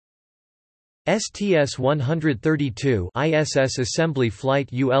STS-132 ISS Assembly Flight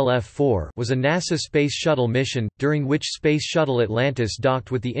ULF-4 was a NASA Space Shuttle mission, during which Space Shuttle Atlantis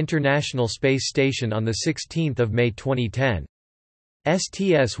docked with the International Space Station on 16 May 2010.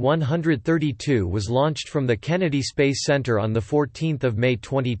 STS-132 was launched from the Kennedy Space Center on 14 May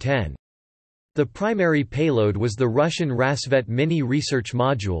 2010. The primary payload was the Russian Rassvet Mini Research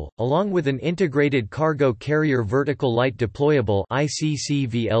Module, along with an Integrated Cargo Carrier Vertical Light Deployable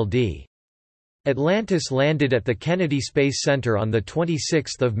ICC-VLD. Atlantis landed at the Kennedy Space Center on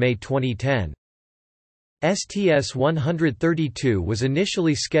 26 May 2010. STS-132 was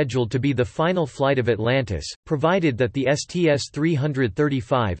initially scheduled to be the final flight of Atlantis, provided that the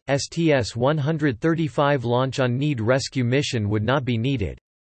STS-335, STS-135 launch on need rescue mission would not be needed.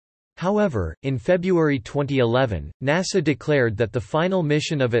 However, in February 2011, NASA declared that the final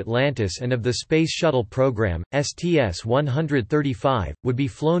mission of Atlantis and of the Space Shuttle program, STS-135, would be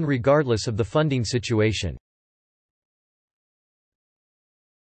flown regardless of the funding situation.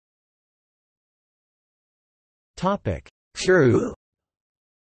 Crew.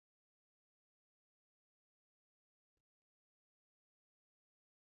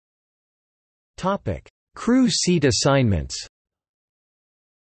 Crew seat assignments.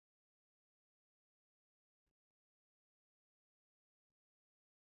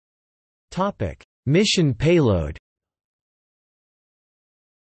 Mission payload.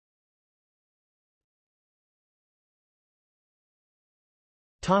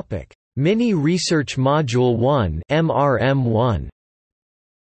 Mini Research Module 1 (MRM-1).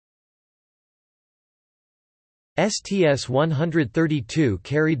 STS-132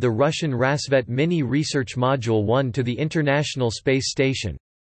 carried the Russian Rassvet Mini Research Module 1 to the International Space Station.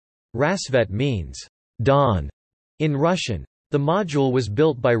 Rassvet means dawn in Russian. The module was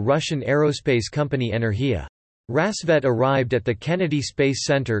built by Russian aerospace company Energia. Rassvet arrived at the Kennedy Space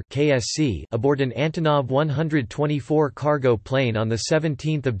Center (KSC) aboard an Antonov 124 cargo plane on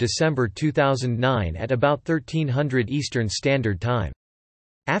 17 December 2009 at about 1300 Eastern Standard Time.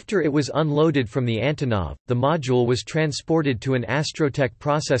 After it was unloaded from the Antonov, the module was transported to an Astrotech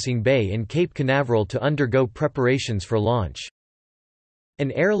processing bay in Cape Canaveral to undergo preparations for launch.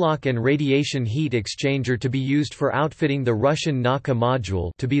 An airlock and radiation heat exchanger to be used for outfitting the Russian Nauka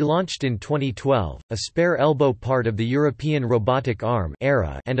module to be launched in 2012, a spare elbow part of the European Robotic Arm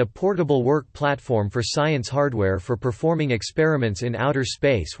 (ERA), and a portable work platform for science hardware for performing experiments in outer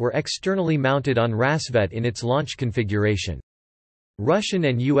space were externally mounted on Rassvet in its launch configuration. Russian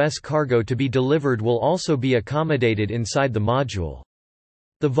and U.S. cargo to be delivered will also be accommodated inside the module.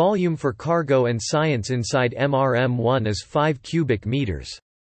 The volume for cargo and science inside MRM-1 is 5 cubic meters.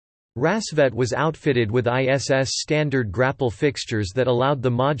 Rassvet was outfitted with ISS standard grapple fixtures that allowed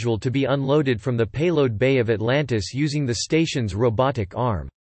the module to be unloaded from the payload bay of Atlantis using the station's robotic arm.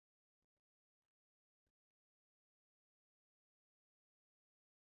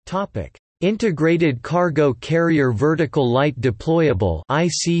 Integrated Cargo Carrier Vertical Light Deployable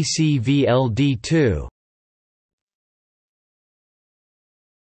ICC-VLD-2.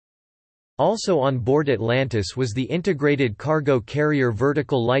 Also on board Atlantis was the Integrated Cargo Carrier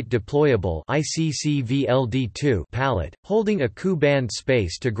Vertical Light Deployable ICC-VLD-2 pallet, holding a Ku-band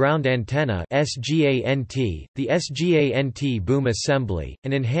space-to-ground antenna (SGANT), the SGANT boom assembly,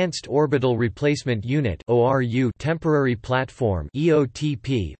 an Enhanced Orbital Replacement Unit (ORU) temporary platform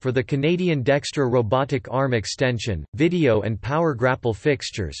 (EOTP) for the Canadian Dextra Robotic Arm Extension, video and power grapple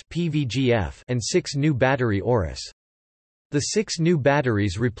fixtures (PVGF), and 6 new battery ORIS. The 6 new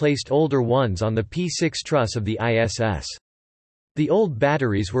batteries replaced older ones on the P6 truss of the ISS. The old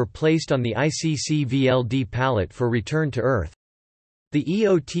batteries were placed on the ICC-VLD pallet for return to Earth. The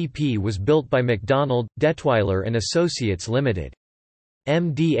EOTP was built by McDonald, Detweiler and Associates Limited.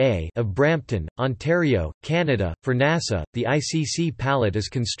 MDA of Brampton, Ontario, Canada. For NASA, the ICC pallet is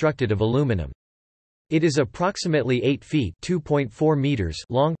constructed of aluminum. It is approximately 8 feet (2.4 meters)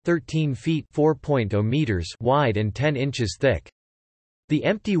 long, 13 feet (4.0 meters) wide and 10 inches thick. The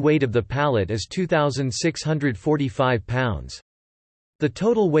empty weight of the pallet is 2,645 pounds. The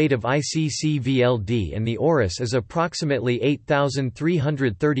total weight of ICC-VLD and the ORIS is approximately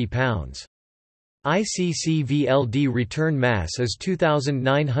 8,330 pounds. ICC-VLD return mass is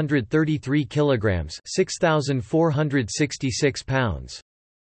 2,933 kilograms (6,466 pounds).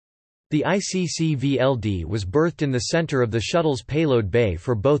 The ICC-VLD was berthed in the center of the shuttle's payload bay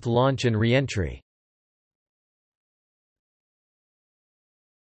for both launch and re-entry.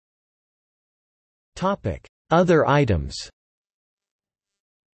 Other items.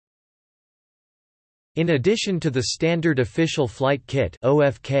 In addition to the standard official flight kit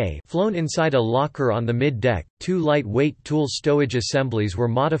 (OFK) flown inside a locker on the mid-deck, 2 lightweight tool stowage assemblies were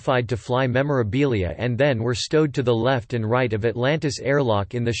modified to fly memorabilia and then were stowed to the left and right of Atlantis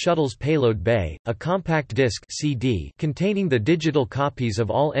airlock in the shuttle's payload bay. A compact disc (CD) containing the digital copies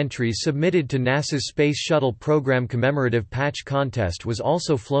of all entries submitted to NASA's Space Shuttle Program commemorative patch contest was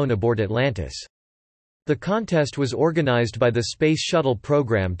also flown aboard Atlantis. The contest was organized by the Space Shuttle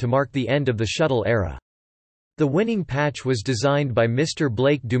program to mark the end of the Shuttle era. The winning patch was designed by Mr.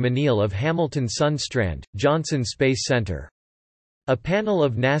 Blake Dumesnil of Hamilton Sundstrand, Johnson Space Center. A panel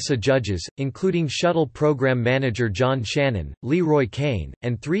of NASA judges, including Shuttle Program Manager John Shannon, Leroy Kane,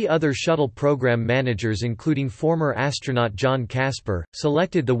 and 3 other Shuttle Program managers including former astronaut John Casper,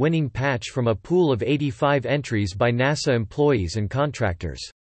 selected the winning patch from a pool of 85 entries by NASA employees and contractors.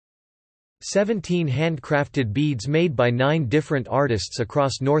 17 handcrafted beads made by 9 different artists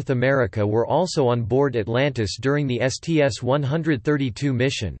across North America were also on board Atlantis during the STS-132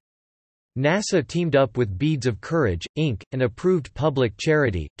 mission. NASA teamed up with Beads of Courage, Inc., an approved public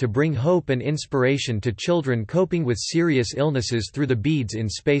charity, to bring hope and inspiration to children coping with serious illnesses through the Beads in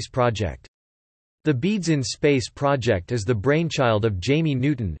Space project. The Beads in Space project is the brainchild of Jamie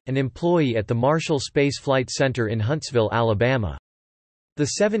Newton, an employee at the Marshall Space Flight Center in Huntsville, Alabama. The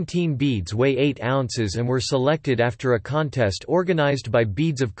 17 beads weigh 8 ounces and were selected after a contest organized by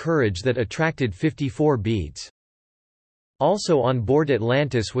Beads of Courage that attracted 54 beads. Also on board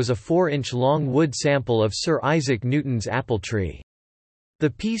Atlantis was a 4-inch long wood sample of Sir Isaac Newton's apple tree. The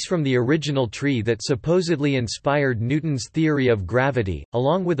piece from the original tree that supposedly inspired Newton's theory of gravity,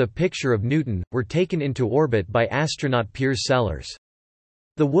 along with a picture of Newton, were taken into orbit by astronaut Piers Sellers.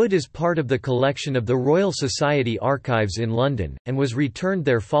 The wood is part of the collection of the Royal Society Archives in London, and was returned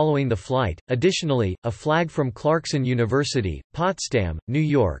there following the flight. Additionally, a flag from Clarkson University, Potsdam, New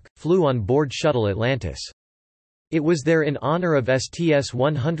York, flew on board Shuttle Atlantis. It was there in honor of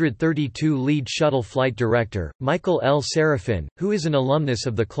STS-132 lead shuttle flight director, Michael L. Serafin, who is an alumnus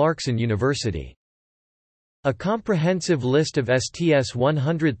of the Clarkson University. A comprehensive list of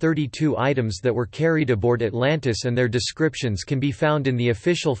STS-132 items that were carried aboard Atlantis and their descriptions can be found in the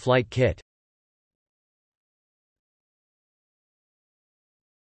official flight kit.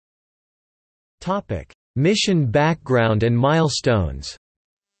 Mission background and milestones.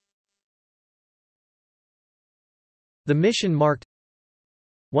 The mission marked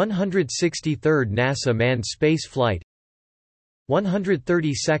 163rd NASA manned space flight,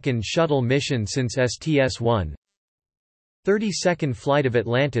 132nd shuttle mission since STS-1, 32nd flight of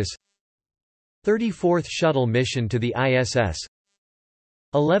Atlantis, 34th shuttle mission to the ISS,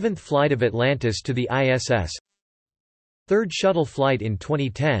 11th flight of Atlantis to the ISS, 3rd shuttle flight in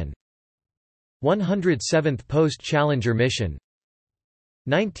 2010, 107th post-Challenger mission,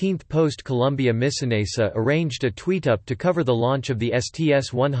 19th post-Columbia mission. NASA arranged a tweet-up to cover the launch of the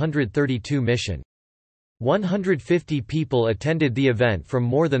STS-132 mission. 150 people attended the event from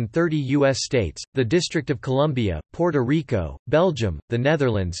more than 30 U.S. states, the District of Columbia, Puerto Rico, Belgium, the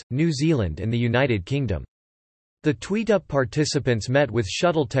Netherlands, New Zealand and the United Kingdom. The tweet-up participants met with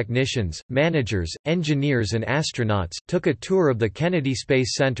shuttle technicians, managers, engineers and astronauts, took a tour of the Kennedy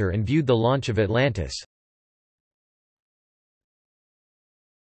Space Center and viewed the launch of Atlantis.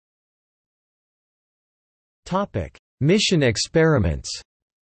 Mission experiments.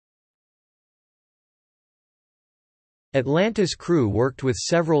 Atlantis crew worked with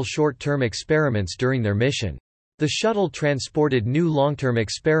several short-term experiments during their mission. The shuttle transported new long-term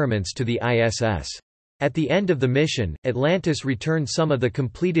experiments to the ISS. At the end of the mission, Atlantis returned some of the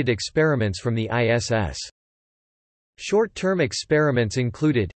completed experiments from the ISS. Short-term experiments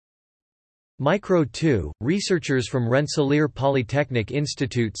included Micro 2, researchers from Rensselaer Polytechnic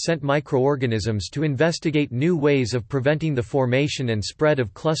Institute sent microorganisms to investigate new ways of preventing the formation and spread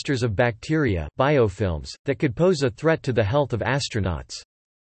of clusters of bacteria biofilms, that could pose a threat to the health of astronauts.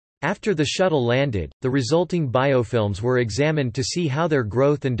 After the shuttle landed, the resulting biofilms were examined to see how their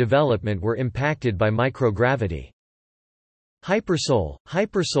growth and development were impacted by microgravity.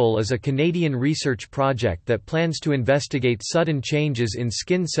 Hypersol is a Canadian research project that plans to investigate sudden changes in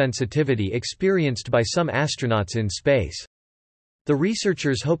skin sensitivity experienced by some astronauts in space. The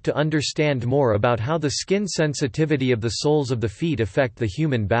researchers hope to understand more about how the skin sensitivity of the soles of the feet affect the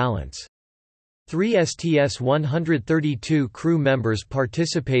human balance. 3 STS-132 crew members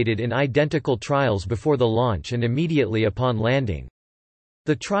participated in identical trials before the launch and immediately upon landing.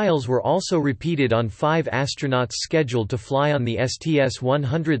 The trials were also repeated on 5 astronauts scheduled to fly on the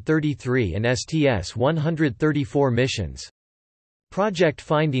STS-133 and STS-134 missions. Project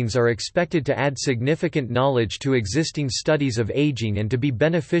findings are expected to add significant knowledge to existing studies of aging and to be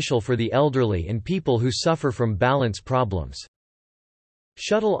beneficial for the elderly and people who suffer from balance problems.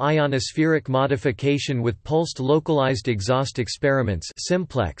 Shuttle ionospheric modification with pulsed localized exhaust experiments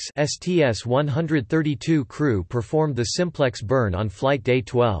 (Simplex) STS-132 crew performed the Simplex burn on flight day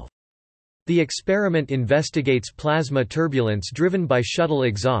 12. The experiment investigates plasma turbulence driven by shuttle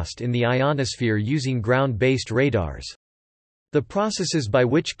exhaust in the ionosphere using ground-based radars. The processes by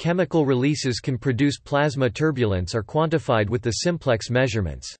which chemical releases can produce plasma turbulence are quantified with the Simplex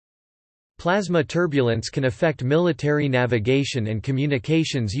measurements. Plasma turbulence can affect military navigation and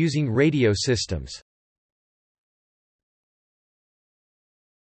communications using radio systems.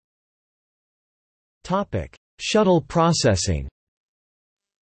 Shuttle processing.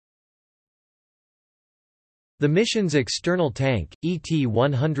 The mission's external tank,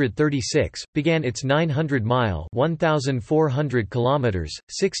 ET-136, began its 900-mile (1,400 kilometers)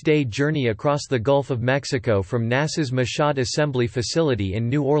 6-day journey across the Gulf of Mexico from NASA's Michoud Assembly Facility in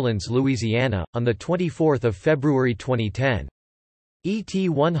New Orleans, Louisiana, on 24 February 2010.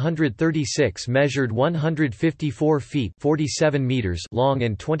 ET-136 measured 154 feet (47 meters) long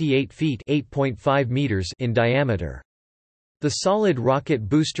and 28 feet (8.5 meters) in diameter. The solid rocket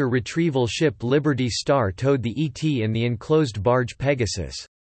booster retrieval ship Liberty Star towed the ET and the enclosed barge Pegasus.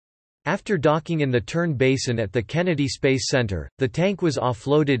 After docking in the Turn Basin at the Kennedy Space Center, the tank was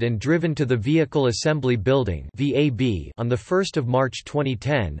offloaded and driven to the Vehicle Assembly Building on 1 March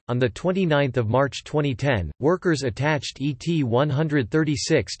 2010. On 29 March 2010, workers attached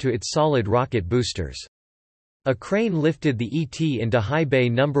ET-136 to its solid rocket boosters. A crane lifted the ET into High Bay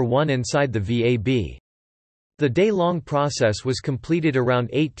No. 1 inside the VAB. The day-long process was completed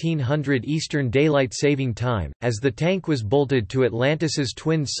around 1800 Eastern Daylight Saving Time. As the tank was bolted to Atlantis's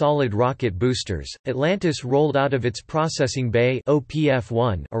twin solid rocket boosters, Atlantis rolled out of its processing bay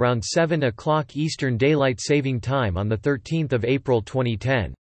 (OPF-1) around 7 o'clock Eastern Daylight Saving Time on 13 April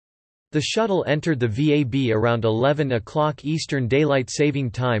 2010. The shuttle entered the VAB around 11 o'clock Eastern Daylight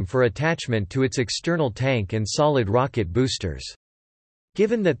Saving Time for attachment to its external tank and solid rocket boosters.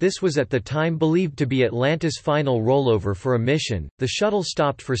 Given that this was at the time believed to be Atlantis' final rollover for a mission, the shuttle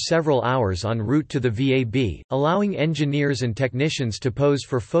stopped for several hours en route to the VAB, allowing engineers and technicians to pose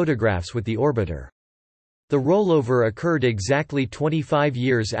for photographs with the orbiter. The rollover occurred exactly 25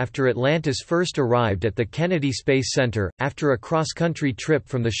 years after Atlantis first arrived at the Kennedy Space Center, after a cross-country trip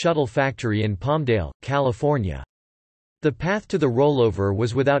from the shuttle factory in Palmdale, California. The path to the rollover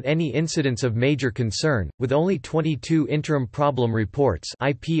was without any incidents of major concern, with only 22 interim problem reports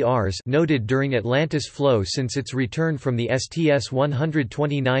 (IPRs) noted during Atlantis flow since its return from the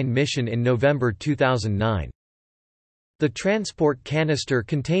STS-129 mission in November 2009. The transport canister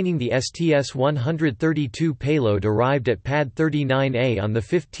containing the STS-132 payload arrived at Pad 39A on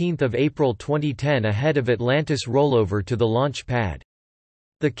 15 April 2010 ahead of Atlantis rollover to the launch pad.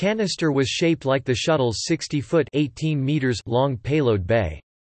 The canister was shaped like the shuttle's 60-foot (18 meters) long payload bay.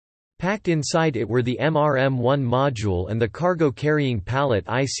 Packed inside it were the MRM-1 module and the cargo-carrying pallet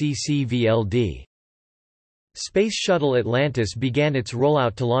ICC-VLD. Space Shuttle Atlantis began its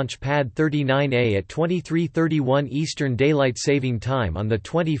rollout to launch Pad 39A at 23:31 Eastern Daylight Saving Time on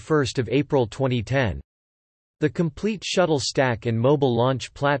 21 April 2010. The complete shuttle stack and mobile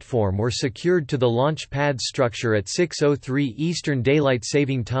launch platform were secured to the launch pad structure at 6:03 Eastern Daylight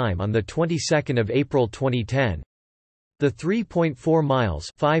Saving Time on the 22nd of April 2010. The 3.4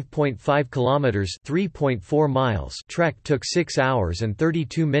 miles (5.5 kilometers, 3.4 miles) trek took 6 hours and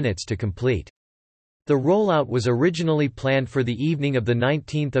 32 minutes to complete. The rollout was originally planned for the evening of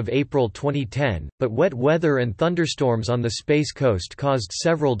 19 April 2010, but wet weather and thunderstorms on the Space Coast caused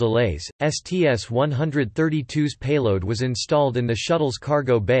several delays. STS-132's payload was installed in the shuttle's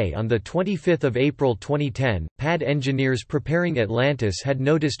cargo bay on 25 April 2010. Pad engineers preparing Atlantis had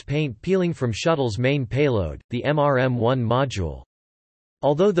noticed paint peeling from shuttle's main payload, the MRM-1 module.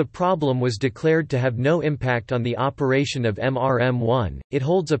 Although the problem was declared to have no impact on the operation of MRM-1, it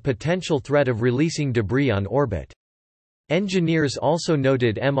holds a potential threat of releasing debris on orbit. Engineers also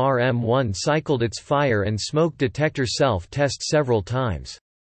noted MRM-1 cycled its fire and smoke detector self-test several times.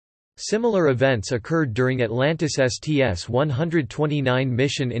 Similar events occurred during Atlantis' STS-129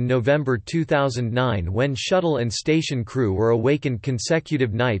 mission in November 2009 when shuttle and station crew were awakened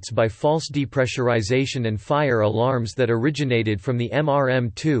consecutive nights by false depressurization and fire alarms that originated from the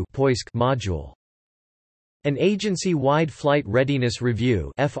MRM-2 module. An agency-wide Flight Readiness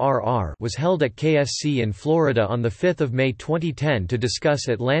Review (FRR) was held at KSC in Florida on 5 May 2010 to discuss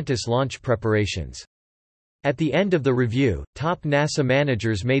Atlantis launch preparations. At the end of the review, top NASA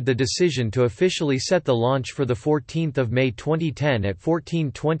managers made the decision to officially set the launch for 14 May 2010 at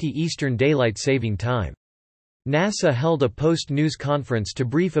 14:20 Eastern Daylight Saving Time. NASA held a post-news conference to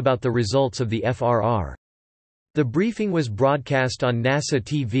brief about the results of the FRR. The briefing was broadcast on NASA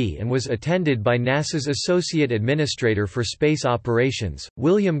TV and was attended by NASA's Associate Administrator for Space Operations,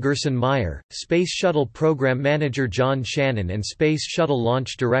 William Gerson Meyer, Space Shuttle Program Manager John Shannon and Space Shuttle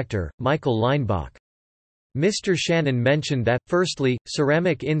Launch Director, Michael Leinbach. Mr. Shannon mentioned that, firstly,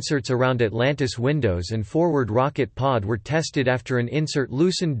 ceramic inserts around Atlantis windows and forward rocket pod were tested after an insert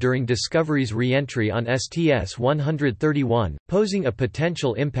loosened during Discovery's re-entry on STS-131, posing a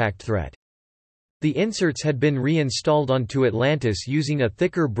potential impact threat. The inserts had been reinstalled onto Atlantis using a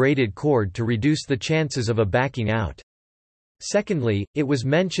thicker braided cord to reduce the chances of a backing out. Secondly, it was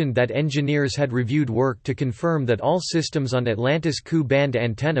mentioned that engineers had reviewed work to confirm that all systems on Atlantis' Ku-band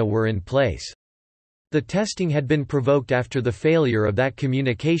antenna were in place. The testing had been provoked after the failure of that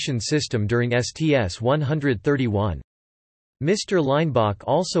communication system during STS-131. Mr. Leinbach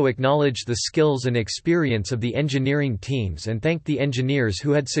also acknowledged the skills and experience of the engineering teams and thanked the engineers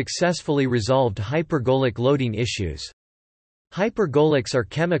who had successfully resolved hypergolic loading issues. Hypergolics are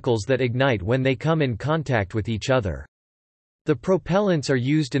chemicals that ignite when they come in contact with each other. The propellants are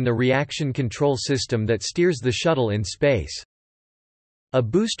used in the reaction control system that steers the shuttle in space. A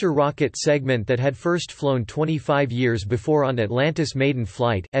booster rocket segment that had first flown 25 years before on Atlantis' maiden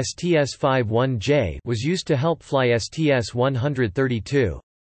flight STS-51J was used to help fly STS-132.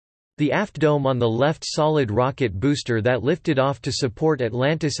 The aft dome on the left solid rocket booster that lifted off to support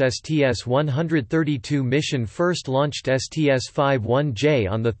Atlantis' STS-132 mission first launched STS-51J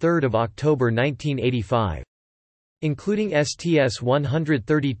on 3 October 1985. Including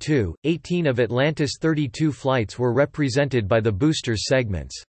STS-132, 18 of Atlantis' 32 flights were represented by the booster's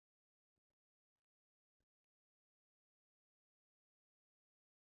segments.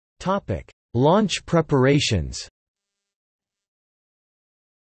 Launch preparations.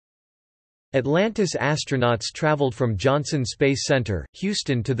 Atlantis astronauts traveled from Johnson Space Center,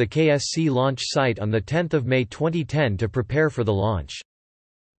 Houston to the KSC launch site on 10 May 2010 to prepare for the launch.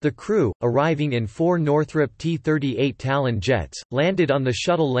 The crew, arriving in 4 Northrop T-38 Talon jets, landed on the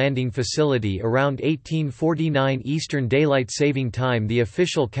shuttle landing facility around 1849 Eastern Daylight Saving Time. The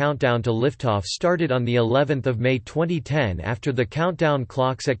official countdown to liftoff started on the 11th of May 2010 after the countdown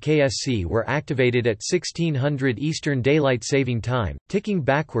clocks at KSC were activated at 1600 Eastern Daylight Saving Time, ticking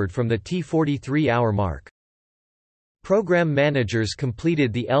backward from the T-43 hour mark. Program managers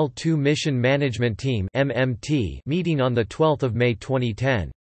completed the L2 Mission Management Team (MMT) meeting on the 12th of May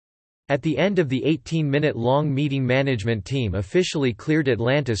 2010. At the end of the 18-minute-long meeting, management team officially cleared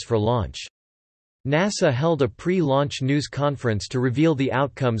Atlantis for launch. NASA held a pre-launch news conference to reveal the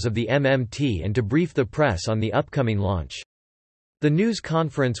outcomes of the MMT and to brief the press on the upcoming launch. The news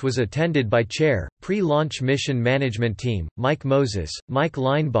conference was attended by Chair, Pre-Launch Mission Management Team, Mike Moses, Mike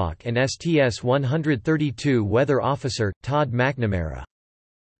Leinbach and STS-132 Weather Officer, Todd McNamara.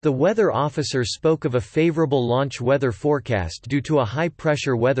 The weather officer spoke of a favorable launch weather forecast due to a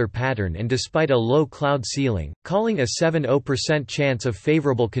high-pressure weather pattern and despite a low cloud ceiling, calling a 70% chance of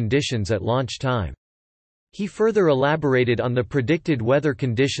favorable conditions at launch time. He further elaborated on the predicted weather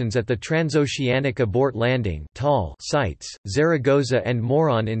conditions at the Transoceanic Abort Landing sites, Zaragoza and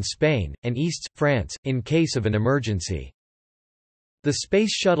Moron in Spain, and Istres, France, in case of an emergency. The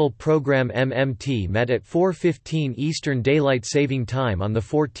Space Shuttle program MMT met at 4:15 Eastern Daylight Saving Time on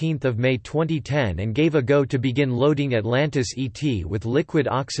 14 May 2010 and gave a go to begin loading Atlantis ET with liquid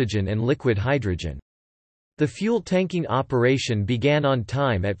oxygen and liquid hydrogen. The fuel tanking operation began on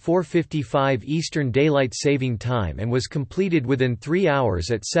time at 4:55 Eastern Daylight Saving Time and was completed within 3 hours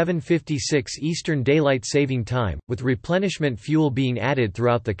at 7:56 Eastern Daylight Saving Time, with replenishment fuel being added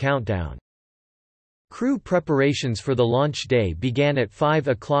throughout the countdown. Crew preparations for the launch day began at 5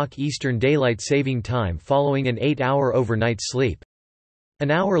 o'clock Eastern Daylight Saving Time following an 8-hour overnight sleep.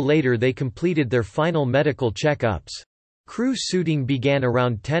 An hour later they completed their final medical check-ups. Crew suiting began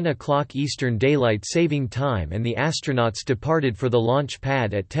around 10 o'clock Eastern Daylight Saving Time and the astronauts departed for the launch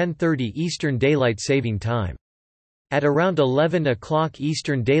pad at 10:30 Eastern Daylight Saving Time. At around 11 o'clock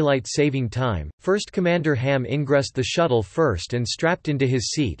Eastern Daylight Saving Time, First Commander Ham ingressed the shuttle first and strapped into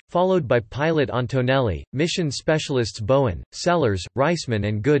his seat, followed by pilot Antonelli, mission specialists Bowen, Sellers, Reisman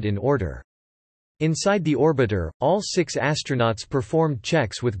and Good in order. Inside the orbiter, all 6 astronauts performed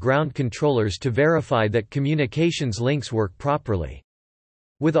checks with ground controllers to verify that communications links work properly.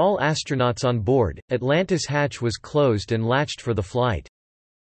 With all astronauts on board, Atlantis hatch was closed and latched for the flight.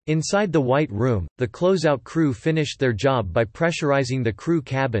 Inside the White Room, the closeout crew finished their job by pressurizing the crew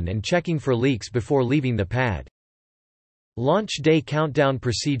cabin and checking for leaks before leaving the pad. Launch day countdown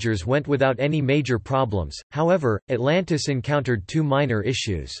procedures went without any major problems, however, Atlantis encountered two minor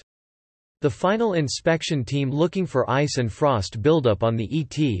issues. The final inspection team looking for ice and frost buildup on the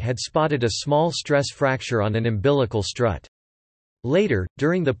ET had spotted a small stress fracture on an umbilical strut. Later,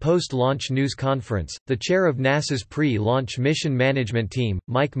 during the post-launch news conference, the chair of NASA's pre-launch mission management team,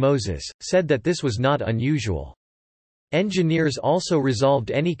 Mike Moses, said that this was not unusual. Engineers also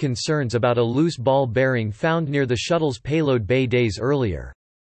resolved any concerns about a loose ball bearing found near the shuttle's payload bay days earlier.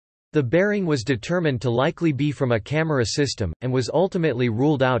 The bearing was determined to likely be from a camera system, and was ultimately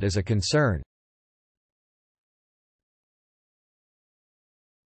ruled out as a concern.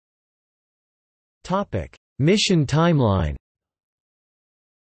 Mission timeline.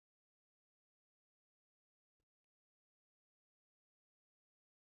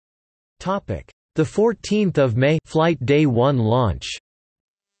 The 14th of May, Flight Day 1 launch.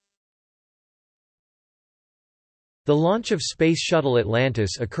 The launch of Space Shuttle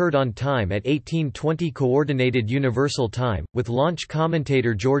Atlantis occurred on time at 18:20 Coordinated Universal Time, with launch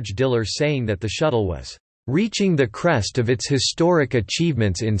commentator George Diller saying that the shuttle was reaching the crest of its historic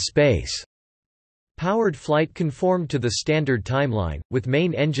achievements in space. Powered flight conformed to the standard timeline, with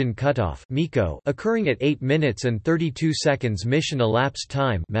main engine cutoff occurring at 8 minutes and 32 seconds mission elapsed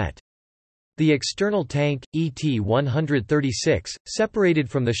time (MET). The external tank, ET-136, separated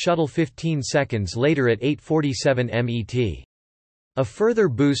from the shuttle 15 seconds later at 8:47 MET. A further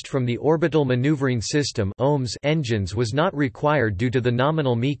boost from the Orbital Maneuvering System engines was not required due to the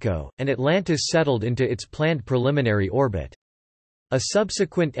nominal MECO, and Atlantis settled into its planned preliminary orbit. A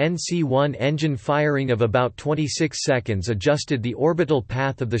subsequent NC-1 engine firing of about 26 seconds adjusted the orbital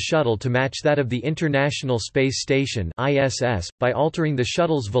path of the shuttle to match that of the International Space Station (ISS), by altering the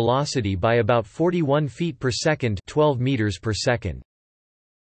shuttle's velocity by about 41 feet per second, 12 meters per second.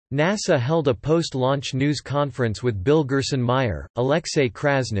 NASA held a post-launch news conference with Bill Gerson-Meyer, Alexei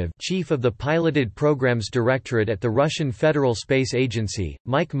Krasnov, chief of the Piloted Programs Directorate at the Russian Federal Space Agency,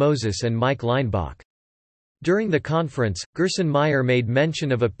 Mike Moses and Mike Leinbach. During the conference, Gerson-Meyer made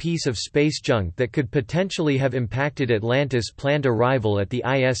mention of a piece of space junk that could potentially have impacted Atlantis' planned arrival at the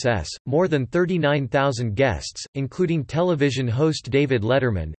ISS. More than 39,000 guests, including television host David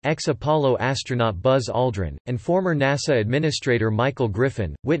Letterman, ex-Apollo astronaut Buzz Aldrin, and former NASA Administrator Michael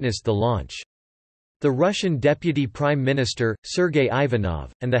Griffin, witnessed the launch. The Russian Deputy Prime Minister, Sergei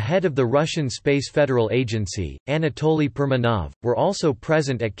Ivanov, and the head of the Russian Space Federal Agency, Anatoly Permanov, were also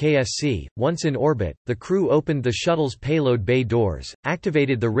present at KSC. Once in orbit, the crew opened the shuttle's payload bay doors,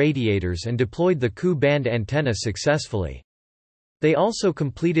 activated the radiators and deployed the Ku-band antenna successfully. They also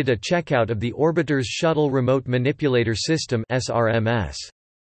completed a checkout of the orbiter's Shuttle Remote Manipulator System (SRMS).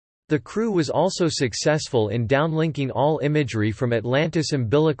 The crew was also successful in downlinking all imagery from Atlantis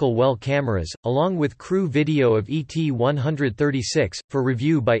umbilical well cameras, along with crew video of ET-136, for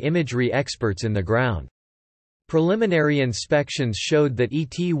review by imagery experts in the ground. Preliminary inspections showed that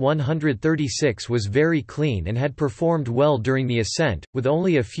ET-136 was very clean and had performed well during the ascent, with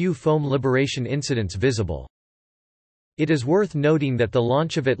only a few foam liberation incidents visible. It is worth noting that the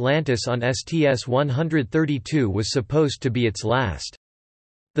launch of Atlantis on STS-132 was supposed to be its last.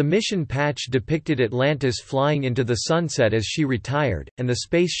 The mission patch depicted Atlantis flying into the sunset as she retired, and the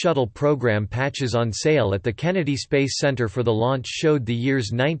Space Shuttle program patches on sale at the Kennedy Space Center for the launch showed the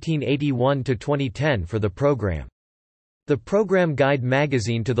years 1981 to 2010 for the program. The program guide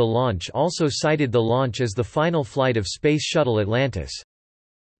magazine to the launch also cited the launch as the final flight of Space Shuttle Atlantis.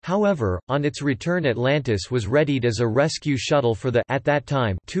 However, on its return Atlantis was readied as a rescue shuttle for the, at that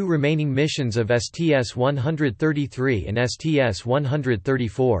time, two remaining missions of STS-133 and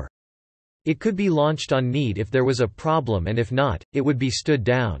STS-134. It could be launched on need if there was a problem, and if not, it would be stood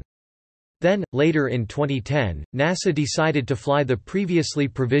down. Then, later in 2010, NASA decided to fly the previously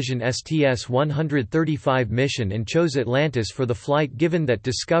provisioned STS-135 mission and chose Atlantis for the flight, given that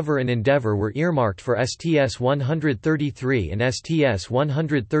Discover and Endeavour were earmarked for STS-133 and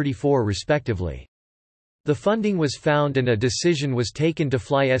STS-134 respectively. The funding was found and a decision was taken to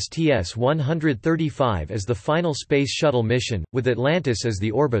fly STS-135 as the final Space Shuttle mission, with Atlantis as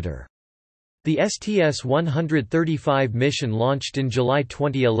the orbiter. The STS-135 mission launched in July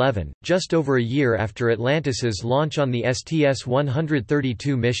 2011, just over a year after Atlantis's launch on the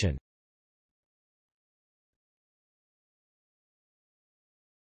STS-132 mission.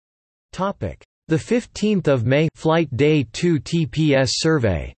 The 15th of May, Flight Day 2 TPS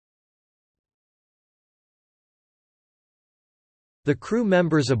survey. The crew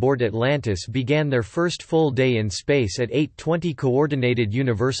members aboard Atlantis began their first full day in space at 8:20 Coordinated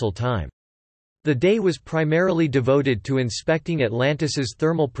Universal Time. The day was primarily devoted to inspecting Atlantis's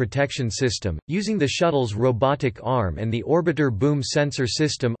thermal protection system, using the shuttle's robotic arm and the Orbiter Boom Sensor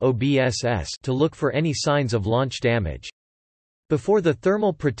System (OBSS) to look for any signs of launch damage. Before the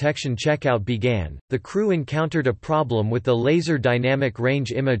thermal protection checkout began, the crew encountered a problem with the Laser Dynamic Range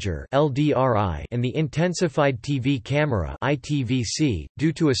Imager (LDRI) and the Intensified TV Camera (ITVC)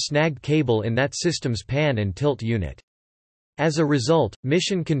 due to a snagged cable in that system's pan and tilt unit. As a result,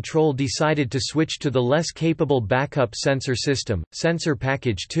 Mission Control decided to switch to the less capable backup sensor system, Sensor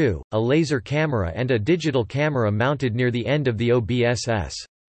Package 2, a laser camera and a digital camera mounted near the end of the OBSS.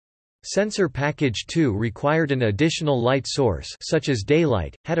 Sensor Package 2 required an additional light source such as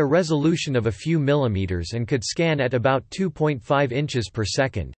daylight, had a resolution of a few millimeters and could scan at about 2.5 inches per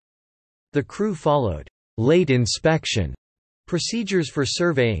second. The crew followed late inspection procedures for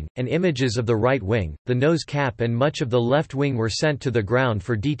surveying, and images of the right wing, the nose cap and much of the left wing were sent to the ground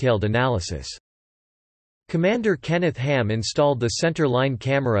for detailed analysis. Commander Kenneth Ham installed the center line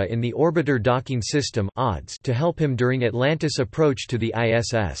camera in the Orbiter Docking System to help him during Atlantis' approach to the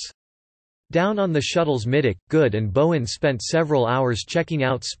ISS. Down on the shuttle's middeck, Good and Bowen spent several hours checking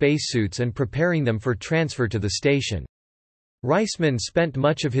out spacesuits and preparing them for transfer to the station. Reisman spent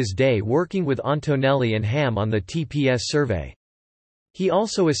much of his day working with Antonelli and Ham on the TPS survey. He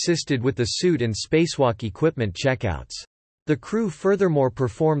also assisted with the suit and spacewalk equipment checkouts. The crew furthermore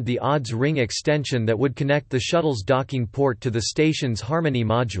performed the odds ring extension that would connect the shuttle's docking port to the station's Harmony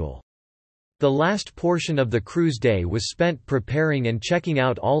module. The last portion of the crew's day was spent preparing and checking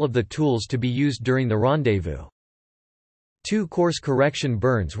out all of the tools to be used during the rendezvous. 2 course correction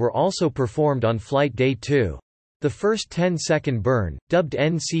burns were also performed on flight day 2. The first 10-second burn, dubbed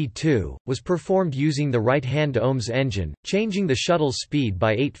NC2, was performed using the right-hand OMS engine, changing the shuttle's speed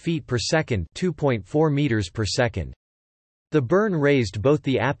by 8 feet per second, 2.4 meters per second. The burn raised both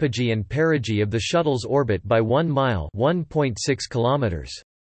the apogee and perigee of the shuttle's orbit by 1 mile, 1.6 kilometers.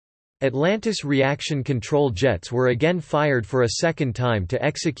 Atlantis reaction control jets were again fired for a second time to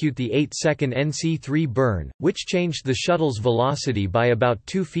execute the 8-second NC3 burn, which changed the shuttle's velocity by about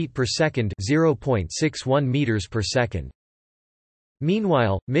 2 feet per second, 0.61 meters per second.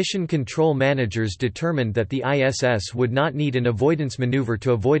 Meanwhile, mission control managers determined that the ISS would not need an avoidance maneuver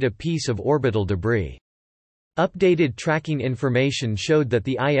to avoid a piece of orbital debris. Updated tracking information showed that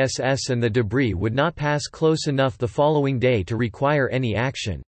the ISS and the debris would not pass close enough the following day to require any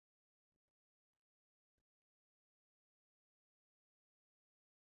action.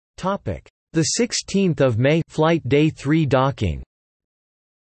 The 16th of May, Flight Day 3 docking.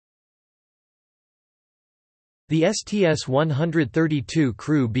 The STS-132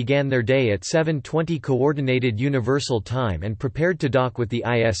 crew began their day at 7:20 Coordinated Universal Time and prepared to dock with the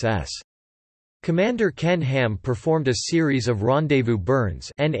ISS. Commander Ken Ham performed a series of rendezvous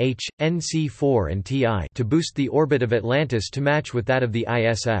burns NH, NC4 and TI to boost the orbit of Atlantis to match with that of the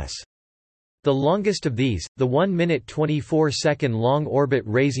ISS. The longest of these, the 1-minute 24-second long orbit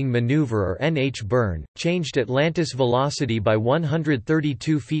raising maneuver or NH burn, changed Atlantis velocity by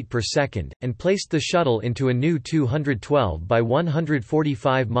 132 feet per second, and placed the shuttle into a new 212 by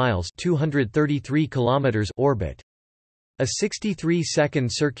 145 miles 233 kilometers orbit. A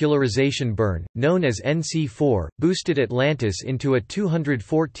 63-second circularization burn, known as NC4, boosted Atlantis into a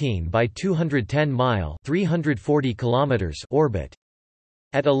 214 by 210 mile 340 kilometers orbit.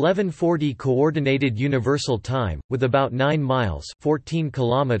 At 11:40 Coordinated Universal Time, with about 9 miles 14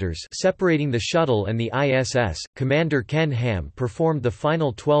 kilometers separating the shuttle and the ISS, Commander Ken Ham performed the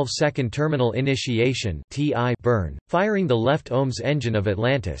final 12-second terminal initiation (TI) burn, firing the left OMS engine of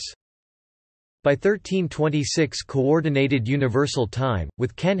Atlantis. By 13:26 Coordinated Universal Time,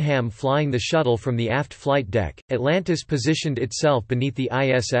 with Ken Ham flying the shuttle from the aft flight deck, Atlantis positioned itself beneath the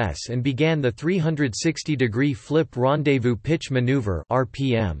ISS and began the 360-degree flip rendezvous pitch maneuver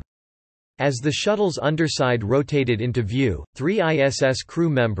 (RPM). As the shuttle's underside rotated into view, 3 ISS crew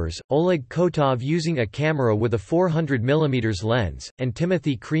members, Oleg Kotov using a camera with a 400 mm lens, and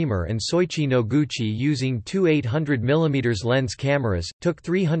Timothy Creamer and Soichi Noguchi using 2 800 mm lens cameras, took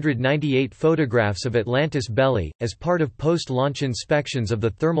 398 photographs of Atlantis' belly, as part of post-launch inspections of the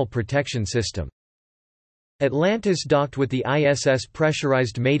thermal protection system. Atlantis docked with the ISS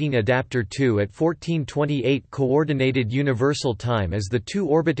Pressurized Mating Adapter 2 at 14:28 Coordinated Universal Time as the two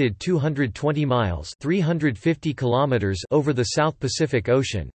orbited 220 miles (350 kilometers) over the South Pacific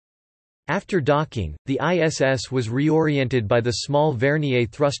Ocean. After docking, the ISS was reoriented by the small vernier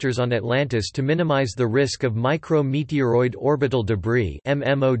thrusters on Atlantis to minimize the risk of micro-meteoroid orbital debris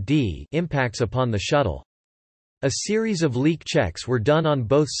 (MMOD) impacts upon the shuttle. A series of leak checks were done on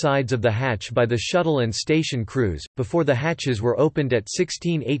both sides of the hatch by the shuttle and station crews, before the hatches were opened at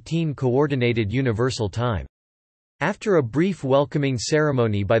 16:18 Coordinated Universal Time. After a brief welcoming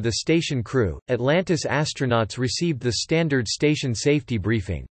ceremony by the station crew, Atlantis astronauts received the standard station safety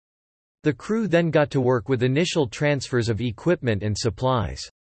briefing. The crew then got to work with initial transfers of equipment and supplies.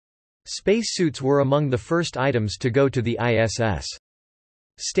 Spacesuits were among the first items to go to the ISS.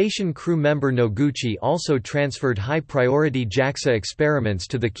 Station crew member Noguchi also transferred high-priority JAXA experiments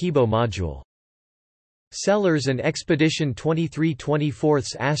to the Kibo module. Sellers and Expedition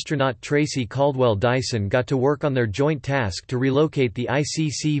 23/24 astronaut Tracy Caldwell Dyson got to work on their joint task to relocate the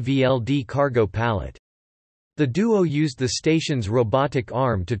ICC-VLD cargo pallet. The duo used the station's robotic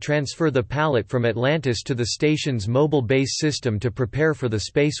arm to transfer the pallet from Atlantis to the station's mobile base system to prepare for the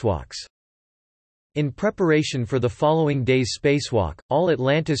spacewalks. In preparation for the following day's spacewalk, all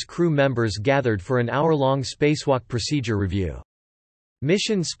Atlantis crew members gathered for an hour-long spacewalk procedure review.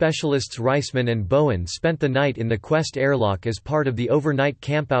 Mission specialists Reisman and Bowen spent the night in the Quest airlock as part of the overnight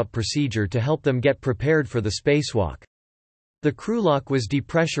campout procedure to help them get prepared for the spacewalk. The crew lock was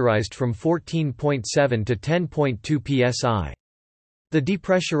depressurized from 14.7 to 10.2 psi. The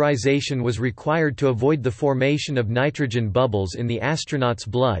depressurization was required to avoid the formation of nitrogen bubbles in the astronaut's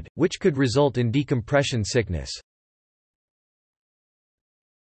blood, which could result in decompression sickness.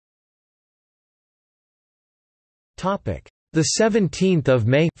 The 17th of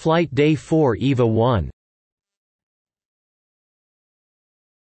May, Flight Day 4 EVA 1.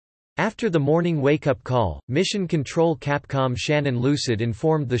 After the morning wake-up call, Mission Control Capcom Shannon Lucid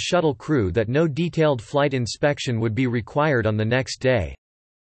informed the shuttle crew that no detailed flight inspection would be required on the next day.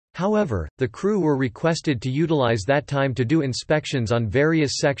 However, the crew were requested to utilize that time to do inspections on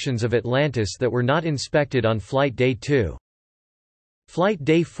various sections of Atlantis that were not inspected on Flight Day 2. Flight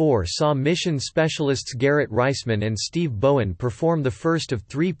Day 4 saw mission specialists Garrett Reisman and Steve Bowen perform the first of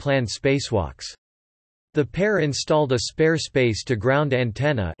 3 planned spacewalks. The pair installed a spare space-to-ground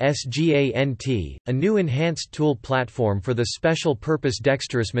antenna (SGANT), a new enhanced tool platform for the Special Purpose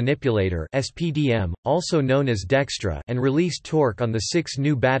Dexterous Manipulator (SPDM), also known as Dextra, and released torque on the 6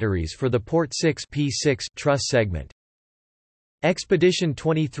 new batteries for the Port 6 P6 truss segment. Expedition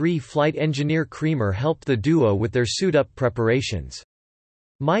 23 flight engineer Creamer helped the duo with their suit-up preparations.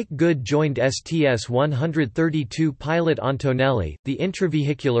 Mike Good joined STS-132 pilot Antonelli, the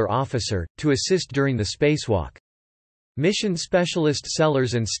intravehicular officer, to assist during the spacewalk. Mission specialist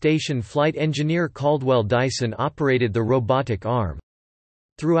Sellers and station flight engineer Caldwell Dyson operated the robotic arm.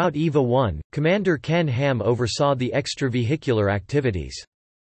 Throughout EVA 1, Commander Ken Ham oversaw the extravehicular activities.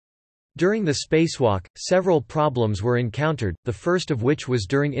 During the spacewalk, several problems were encountered, the first of which was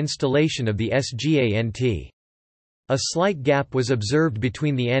during installation of the SGANT. A slight gap was observed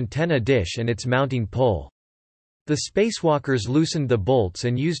between the antenna dish and its mounting pole. The spacewalkers loosened the bolts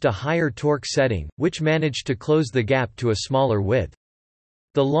and used a higher torque setting, which managed to close the gap to a smaller width.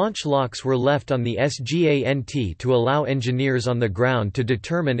 The launch locks were left on the SGANT to allow engineers on the ground to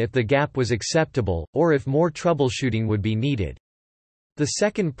determine if the gap was acceptable, or if more troubleshooting would be needed. The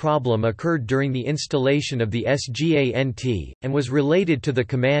second problem occurred during the installation of the SGANT, and was related to the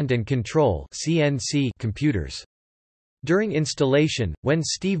command and control (CNC) computers. During installation, when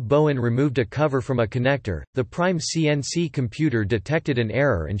Steve Bowen removed a cover from a connector, the prime CNC computer detected an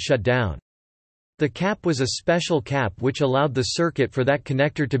error and shut down. The cap was a special cap which allowed the circuit for that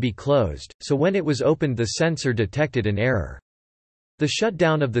connector to be closed, so when it was opened the sensor detected an error. The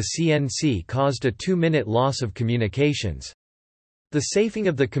shutdown of the CNC caused a 2-minute loss of communications. The safing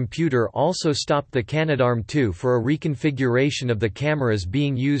of the computer also stopped the Canadarm2 for a reconfiguration of the cameras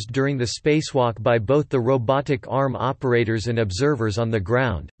being used during the spacewalk by both the robotic arm operators and observers on the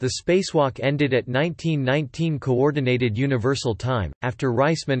ground. The spacewalk ended at 19:19 Coordinated Universal Time, after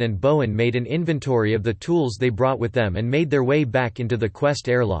Reisman and Bowen made an inventory of the tools they brought with them and made their way back into the Quest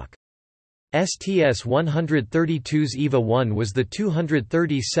airlock. STS-132's EVA 1 was the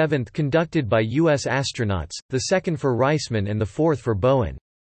 237th conducted by U.S. astronauts, the second for Reisman and the fourth for Bowen.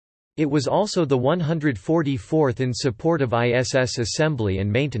 It was also the 144th in support of ISS assembly and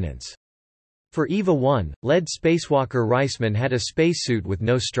maintenance. For EVA 1, lead spacewalker Reisman had a spacesuit with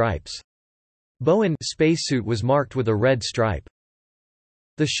no stripes. Bowen's spacesuit was marked with a red stripe.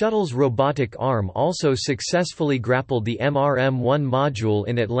 The shuttle's robotic arm also successfully grappled the MRM-1 module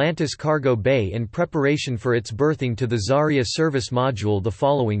in Atlantis Cargo Bay in preparation for its berthing to the Zarya service module the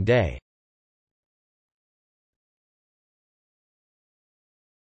following day.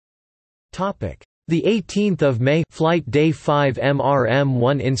 The 18th of May, Flight Day 5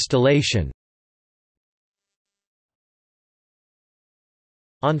 MRM-1 installation.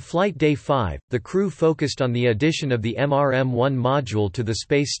 On flight day 5, the crew focused on the addition of the MRM-1 module to the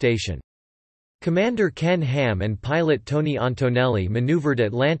space station. Commander Ken Ham and pilot Tony Antonelli maneuvered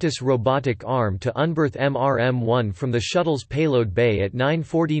Atlantis robotic arm to unberth MRM-1 from the shuttle's payload bay at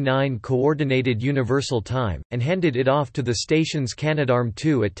 9:49 Coordinated Universal Time, and handed it off to the station's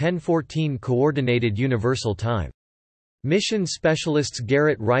Canadarm2 at 10:14 Coordinated Universal Time. Mission specialists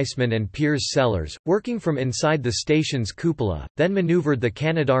Garrett Reisman and Piers Sellers, working from inside the station's cupola, then maneuvered the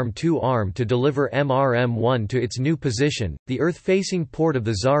Canadarm2 arm to deliver MRM-1 to its new position, the Earth-facing port of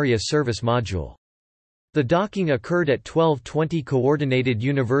the Zarya service module. The docking occurred at 12:20 Coordinated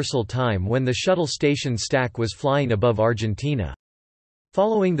Universal Time when the shuttle station stack was flying above Argentina.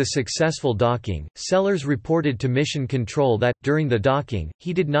 Following the successful docking, Sellers reported to Mission Control that, during the docking,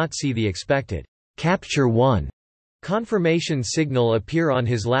 he did not see the expected Capture 1 confirmation signal appear on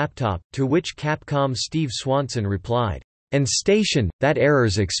his laptop, to which Capcom's Steve Swanson replied, "And station, that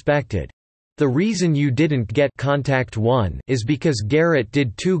error's expected. The reason you didn't get Contact 1 is because Garrett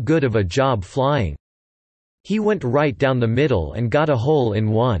did too good of a job flying. He went right down the middle and got a hole in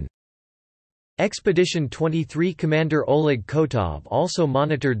one." Expedition 23 Commander Oleg Kotov also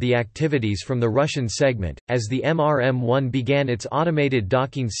monitored the activities from the Russian segment, as the MRM-1 began its automated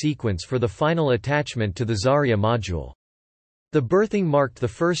docking sequence for the final attachment to the Zarya module. The berthing marked the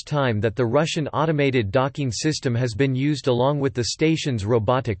first time that the Russian automated docking system has been used along with the station's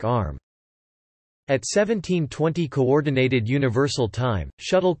robotic arm. At 17:20 Coordinated Universal Time,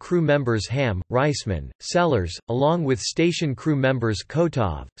 shuttle crew members Ham, Reisman, Sellers, along with station crew members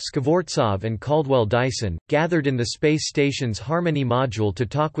Kotov, Skvortsov and Caldwell-Dyson, gathered in the space station's Harmony module to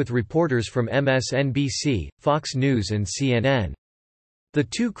talk with reporters from MSNBC, Fox News and CNN. The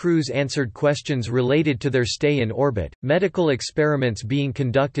two crews answered questions related to their stay in orbit, medical experiments being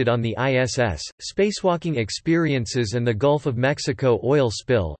conducted on the ISS, spacewalking experiences and the Gulf of Mexico oil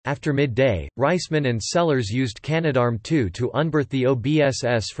spill. After midday, Reisman and Sellers used Canadarm2 to unberth the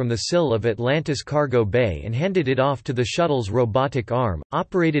OBSS from the sill of Atlantis cargo bay and handed it off to the shuttle's robotic arm,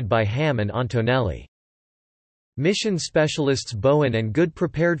 operated by Ham and Antonelli. Mission specialists Bowen and Good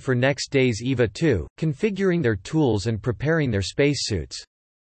prepared for next day's EVA-2, configuring their tools and preparing their spacesuits.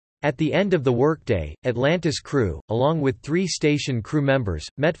 At the end of the workday, Atlantis crew, along with 3 station crew members,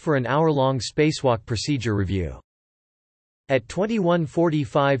 met for an hour-long spacewalk procedure review. At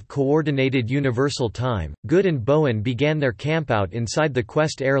 21:45 Coordinated Universal Time, Good and Bowen began their campout inside the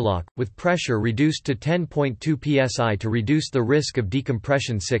Quest airlock, with pressure reduced to 10.2 psi to reduce the risk of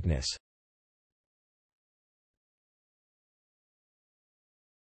decompression sickness.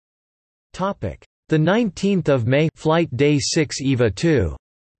 The 19th of May, Flight Day 6 EVA-2.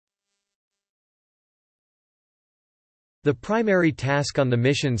 The primary task on the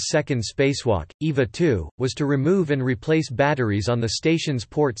mission's second spacewalk, EVA-2, was to remove and replace batteries on the station's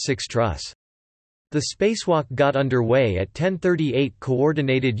Port 6 truss. The spacewalk got underway at 10:38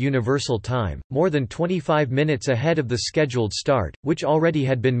 Coordinated Universal Time, more than 25 minutes ahead of the scheduled start, which already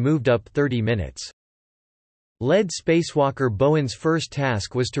had been moved up 30 minutes. Lead spacewalker Bowen's first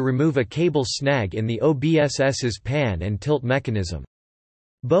task was to remove a cable snag in the OBSS's pan and tilt mechanism.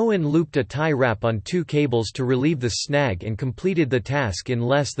 Bowen looped a tie wrap on 2 cables to relieve the snag and completed the task in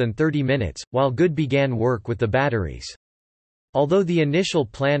less than 30 minutes, while Good began work with the batteries. Although the initial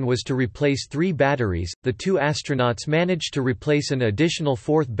plan was to replace 3 batteries, the 2 astronauts managed to replace an additional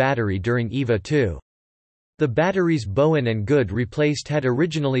 4th battery during EVA-2. The batteries Bowen and Good replaced had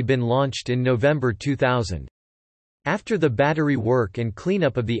originally been launched in November 2000. After the battery work and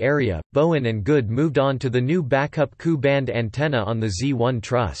cleanup of the area, Bowen and Good moved on to the new backup Ku-band antenna on the Z1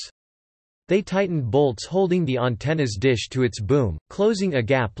 truss. They tightened bolts holding the antenna's dish to its boom, closing a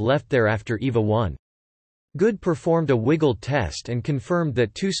gap left there after EVA-1. Good performed a wiggle test and confirmed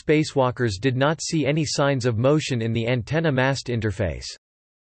that 2 spacewalkers did not see any signs of motion in the antenna-mast interface.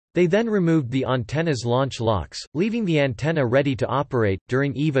 They then removed the antenna's launch locks, leaving the antenna ready to operate.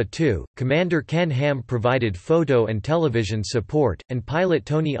 During EVA-2, Commander Ken Ham provided photo and television support, and pilot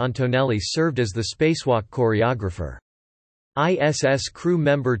Tony Antonelli served as the spacewalk choreographer. ISS crew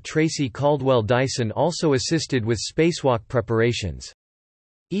member Tracy Caldwell-Dyson also assisted with spacewalk preparations.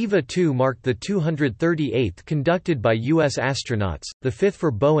 EVA-2 marked the 238th conducted by U.S. astronauts, the 5th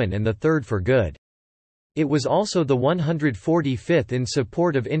for Bowen and the 3rd for Good. It was also the 145th in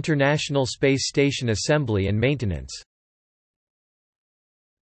support of International Space Station assembly and maintenance.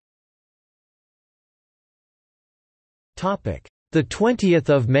 The 20th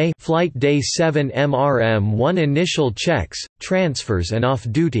of May, Flight Day 7 MRM-1 initial checks, transfers and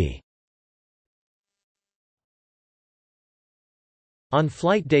off-duty. On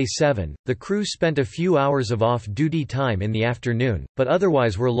flight day 7, the crew spent a few hours of off-duty time in the afternoon, but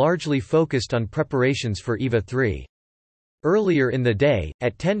otherwise were largely focused on preparations for EVA 3. Earlier in the day,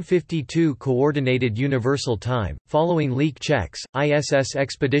 at 10:52 Coordinated Universal Time, following leak checks, ISS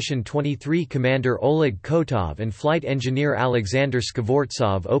Expedition 23 commander Oleg Kotov and flight engineer Alexander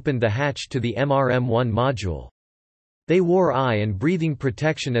Skvortsov opened the hatch to the MRM-1 module. They wore eye and breathing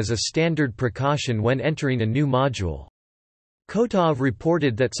protection as a standard precaution when entering a new module. Kotov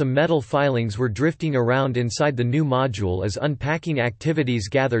reported that some metal filings were drifting around inside the new module as unpacking activities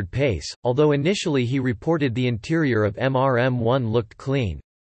gathered pace, although initially he reported the interior of MRM-1 looked clean.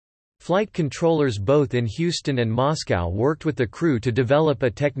 Flight controllers both in Houston and Moscow worked with the crew to develop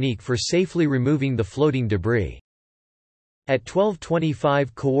a technique for safely removing the floating debris. At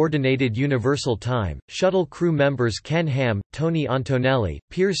 12:25 Coordinated Universal Time, shuttle crew members Ken Ham, Tony Antonelli,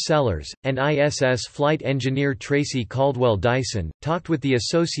 Piers Sellers, and ISS flight engineer Tracy Caldwell Dyson, talked with the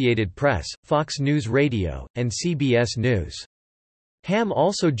Associated Press, Fox News Radio, and CBS News. Ham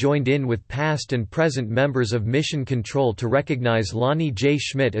also joined in with past and present members of Mission Control to recognize Lonnie J.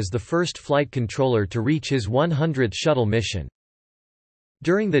 Schmidt as the first flight controller to reach his 100th shuttle mission.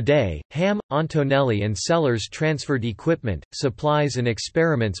 During the day, Ham, Antonelli and Sellers transferred equipment, supplies and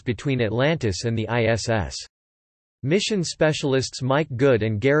experiments between Atlantis and the ISS. Mission specialists Mike Good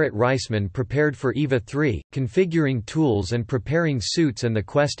and Garrett Reisman prepared for EVA 3, configuring tools and preparing suits and the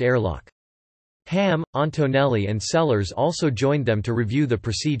Quest airlock. Ham, Antonelli and Sellers also joined them to review the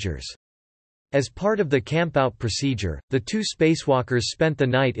procedures. As part of the campout procedure, the two spacewalkers spent the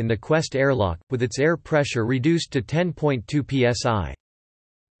night in the Quest airlock, with its air pressure reduced to 10.2 psi.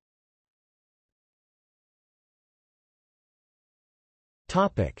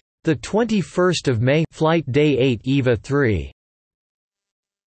 The 21st of May, Flight Day 8, EVA 3.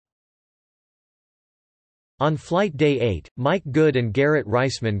 On Flight Day 8, Mike Good and Garrett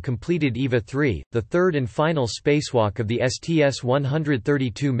Reisman completed EVA 3, the third and final spacewalk of the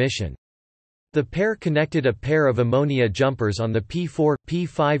STS-132 mission. The pair connected a pair of ammonia jumpers on the P4,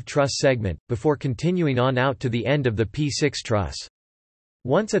 P5 truss segment, before continuing on out to the end of the P6 truss.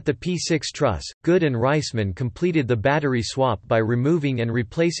 Once at the P6 truss, Good and Reisman completed the battery swap by removing and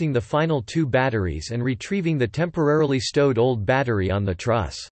replacing the final two batteries and retrieving the temporarily stowed old battery on the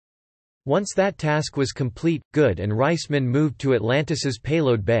truss. Once that task was complete, Good and Reisman moved to Atlantis's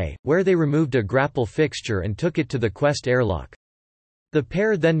payload bay, where they removed a grapple fixture and took it to the Quest airlock. The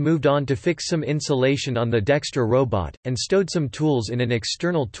pair then moved on to fix some insulation on the Dextra robot, and stowed some tools in an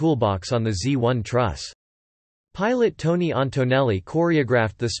external toolbox on the Z1 truss. Pilot Tony Antonelli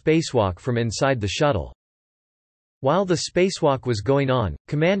choreographed the spacewalk from inside the shuttle. While the spacewalk was going on,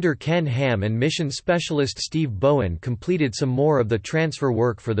 Commander Ken Ham and mission specialist Steve Bowen completed some more of the transfer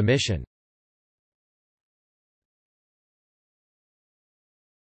work for the mission.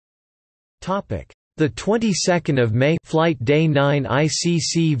 The 22nd of May, Flight Day 9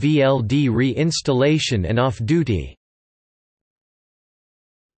 ICC-VLD re-installation and off-duty.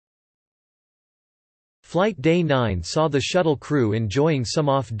 Flight Day 9 saw the shuttle crew enjoying some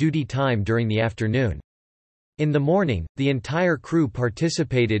off-duty time during the afternoon. In the morning, the entire crew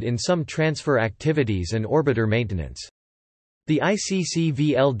participated in some transfer activities and orbiter maintenance. The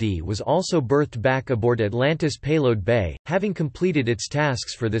ICC-VLD was also berthed back aboard Atlantis Payload Bay, having completed its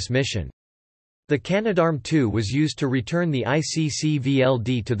tasks for this mission. The Canadarm2 was used to return the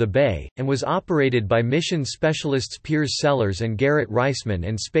ICC-VLD to the bay, and was operated by mission specialists Piers Sellers and Garrett Reisman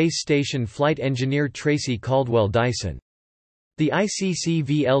and Space Station flight engineer Tracy Caldwell Dyson. The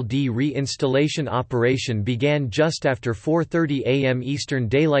ICC-VLD re-installation operation began just after 4:30 a.m. Eastern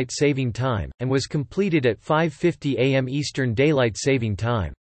Daylight Saving Time, and was completed at 5:50 a.m. Eastern Daylight Saving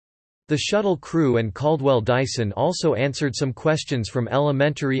Time. The shuttle crew and Caldwell Dyson also answered some questions from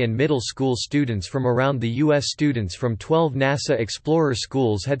elementary and middle school students from around the U.S. Students from 12 NASA Explorer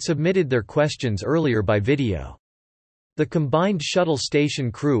schools had submitted their questions earlier by video. The combined shuttle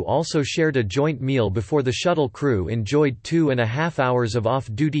station crew also shared a joint meal before the shuttle crew enjoyed 2.5 hours of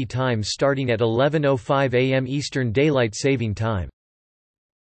off-duty time starting at 11:05 a.m. Eastern Daylight Saving Time.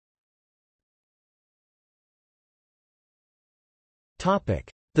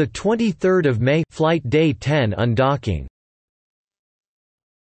 The 23rd of May, Flight Day 10 Undocking.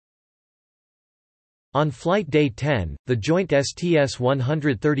 On Flight Day 10, the joint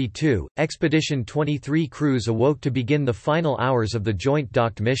STS-132, Expedition 23 crews awoke to begin the final hours of the joint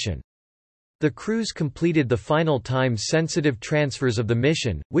docked mission. The crews completed the final time-sensitive transfers of the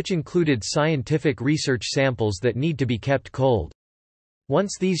mission, which included scientific research samples that need to be kept cold.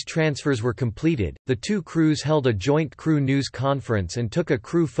 Once these transfers were completed, the two crews held a joint crew news conference and took a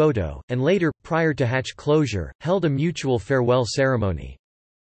crew photo, and later, prior to hatch closure, held a mutual farewell ceremony.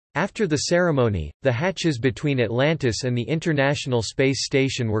 After the ceremony, the hatches between Atlantis and the International Space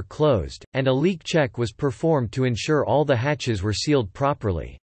Station were closed, and a leak check was performed to ensure all the hatches were sealed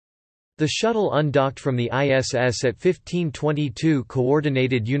properly. The shuttle undocked from the ISS at 15:22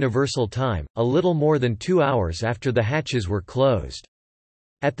 Coordinated Universal Time, a little more than 2 hours after the hatches were closed.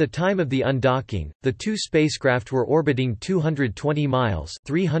 At the time of the undocking, the two spacecraft were orbiting 220 miles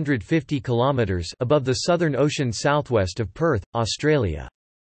 (350 kilometers) above the Southern Ocean southwest of Perth, Australia.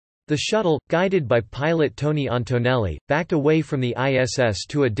 The shuttle, guided by pilot Tony Antonelli, backed away from the ISS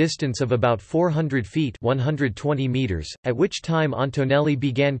to a distance of about 400 feet (120 meters), at which time Antonelli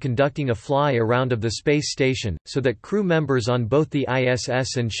began conducting a fly-around of the space station, so that crew members on both the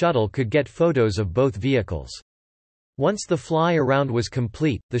ISS and shuttle could get photos of both vehicles. Once the fly-around was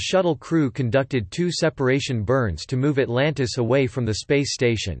complete, the shuttle crew conducted 2 separation burns to move Atlantis away from the space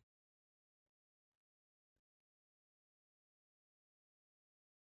station.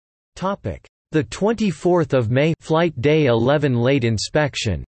 The 24th of May, Flight Day 11 late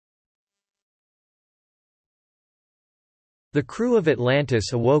inspection. The crew of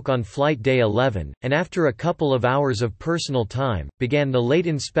Atlantis awoke on Flight Day 11, and after a couple of hours of personal time, began the late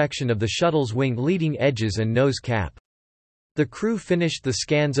inspection of the shuttle's wing leading edges and nose cap. The crew finished the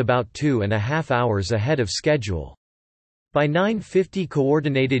scans about 2.5 hours ahead of schedule. By 9:50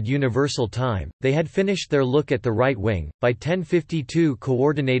 Coordinated Universal Time, they had finished their look at the right wing. By 10:52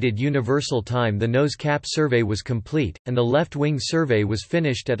 Coordinated Universal Time, the nose cap survey was complete, and the left wing survey was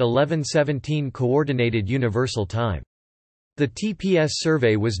finished at 11:17 Coordinated Universal Time. The TPS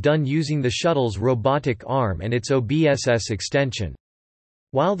survey was done using the shuttle's robotic arm and its OBSS extension.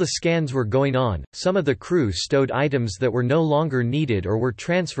 While the scans were going on, some of the crew stowed items that were no longer needed or were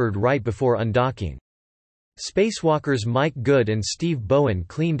transferred right before undocking. Spacewalkers Mike Good and Steve Bowen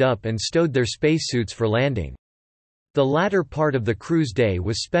cleaned up and stowed their spacesuits for landing. The latter part of the crew's day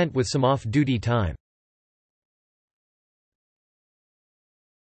was spent with some off-duty time.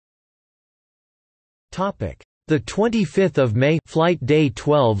 The 25th of May, Flight Day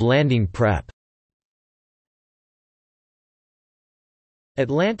 12 landing prep.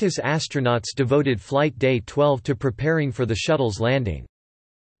 Atlantis astronauts devoted Flight Day 12 to preparing for the shuttle's landing.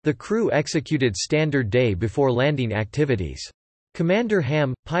 The crew executed standard day before landing activities. Commander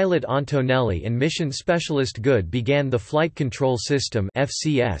Ham, pilot Antonelli and mission specialist Good began the Flight Control System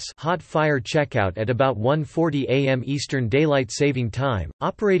 (FCS) hot fire checkout at about 1:40 a.m. Eastern Daylight Saving Time,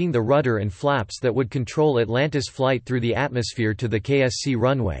 operating the rudder and flaps that would control Atlantis' flight through the atmosphere to the KSC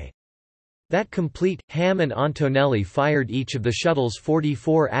runway. That complete, Ham and Antonelli fired each of the shuttle's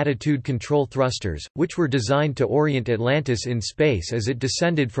 44 attitude control thrusters, which were designed to orient Atlantis in space as it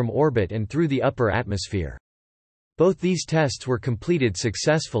descended from orbit and through the upper atmosphere. Both these tests were completed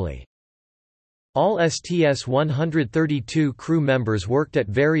successfully. All STS-132 crew members worked at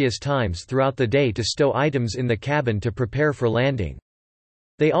various times throughout the day to stow items in the cabin to prepare for landing.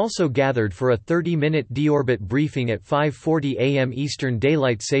 They also gathered for a 30-minute deorbit briefing at 5:40 a.m. Eastern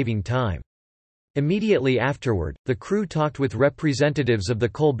Daylight Saving Time. Immediately afterward, the crew talked with representatives of the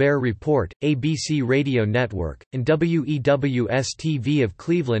Colbert Report, ABC Radio Network, and WEWS-TV of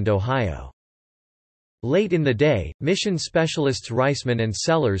Cleveland, Ohio. Late in the day, mission specialists Reisman and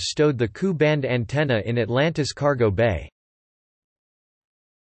Sellers stowed the Ku-band antenna in Atlantis Cargo Bay.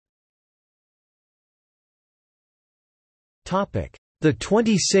 The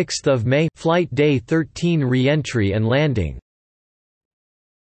 26th of May, Flight Day 13 re-entry and landing.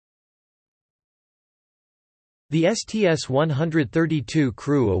 The STS-132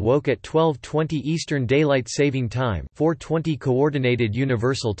 crew awoke at 12:20 Eastern Daylight Saving Time, 4:20 Coordinated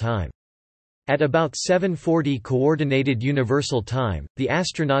Universal Time. At about 7:40 Coordinated Universal Time, the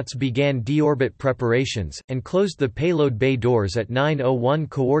astronauts began deorbit preparations, and closed the payload bay doors at 9:01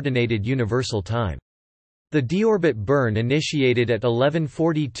 Coordinated Universal Time. The deorbit burn initiated at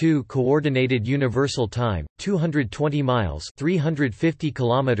 11:42 Coordinated Universal Time, 220 miles (350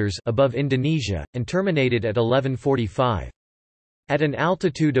 kilometers) above Indonesia, and terminated at 11:45. At an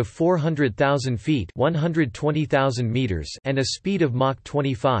altitude of 400,000 feet (120,000 meters) and a speed of Mach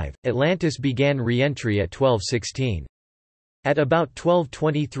 25, Atlantis began re-entry at 12:16. At about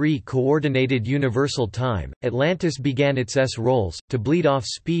 12:23 Coordinated Universal Time, Atlantis began its S-rolls, to bleed off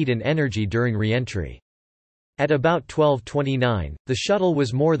speed and energy during re-entry. At about 12:29, the shuttle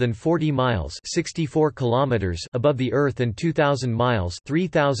was more than 40 miles (64 kilometers) above the Earth and 2,000 miles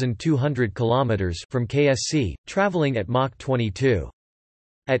 (3,200 kilometers) from KSC, traveling at Mach 22.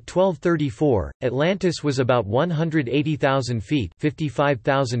 At 12:34, Atlantis was about 180,000 feet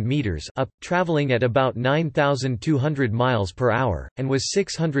 (55,000 meters) up, traveling at about 9,200 miles per hour, and was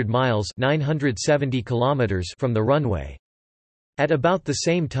 600 miles (970 kilometers) from the runway. At about the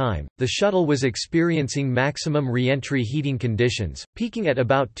same time, the shuttle was experiencing maximum re-entry heating conditions, peaking at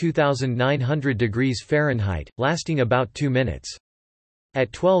about 2,900 degrees Fahrenheit, lasting about 2 minutes.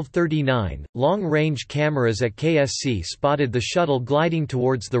 At 12:39, long-range cameras at KSC spotted the shuttle gliding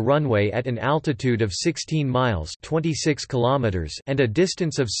towards the runway at an altitude of 16 miles (26 kilometers) and a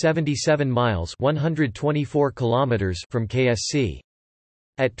distance of 77 miles (124 kilometers) from KSC.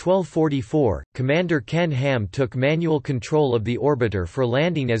 At 12:44, Commander Ken Ham took manual control of the orbiter for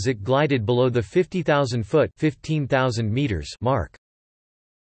landing as it glided below the 50,000-foot (15,000 meters) mark.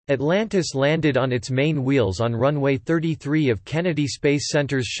 Atlantis landed on its main wheels on runway 33 of Kennedy Space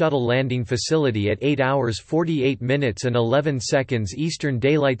Center's Shuttle landing facility at 8 hours 48 minutes and 11 seconds Eastern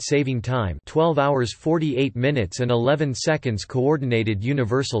Daylight Saving Time, 12 hours 48 minutes and 11 seconds Coordinated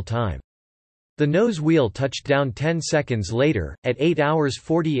Universal Time. The nose wheel touched down 10 seconds later, at 8 hours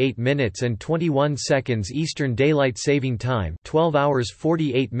 48 minutes and 21 seconds Eastern Daylight Saving Time, 12 hours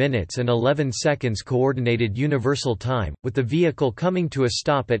 48 minutes and 11 seconds Coordinated Universal Time, with the vehicle coming to a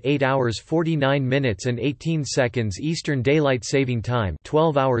stop at 8 hours 49 minutes and 18 seconds Eastern Daylight Saving Time,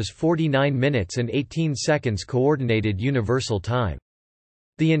 12 hours 49 minutes and 18 seconds Coordinated Universal Time.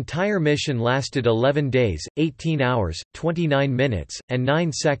 The entire mission lasted 11 days, 18 hours, 29 minutes, and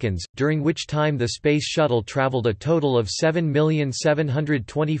 9 seconds, during which time the Space Shuttle traveled a total of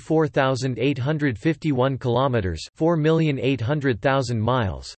 7,724,851 kilometers, 4,800,000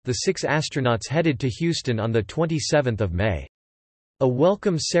 miles. The 6 astronauts headed to Houston on the 27th of May. A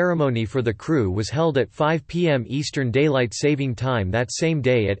welcome ceremony for the crew was held at 5 p.m. Eastern Daylight Saving Time that same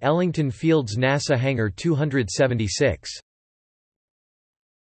day at Ellington Field's NASA Hangar 276.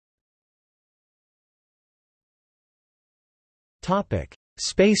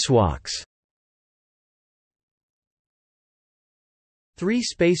 Spacewalks. 3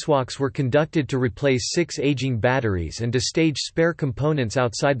 spacewalks were conducted to replace 6 aging batteries and to stage spare components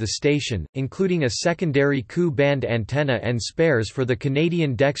outside the station, including a secondary Ku-band antenna and spares for the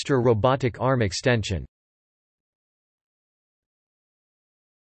Canadian Dextre robotic arm extension.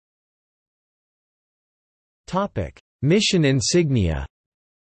 Mission insignia.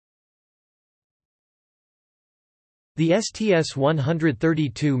 The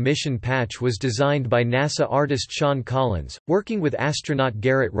STS-132 mission patch was designed by NASA artist Sean Collins, working with astronaut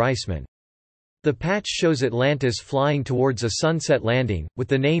Garrett Reisman. The patch shows Atlantis flying towards a sunset landing, with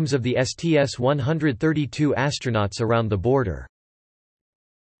the names of the STS-132 astronauts around the border.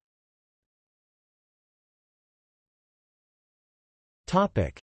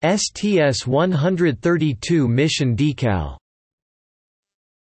 STS-132 mission decal.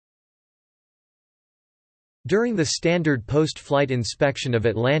 During the standard post-flight inspection of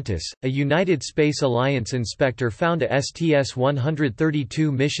Atlantis, a United Space Alliance inspector found a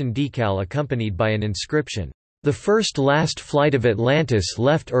STS-132 mission decal accompanied by an inscription, "The first last flight of Atlantis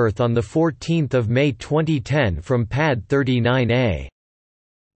left Earth on 14 May 2010 from Pad 39A",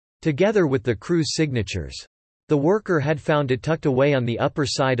 together with the crew's signatures. The worker had found it tucked away on the upper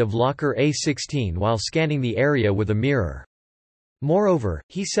side of locker A16 while scanning the area with a mirror. Moreover,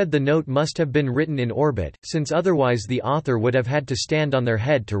 he said the note must have been written in orbit, since otherwise the author would have had to stand on their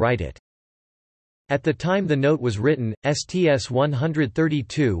head to write it. At the time the note was written,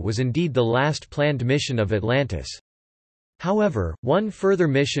 STS-132 was indeed the last planned mission of Atlantis. However, one further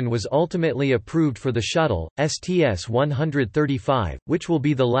mission was ultimately approved for the shuttle, STS-135, which will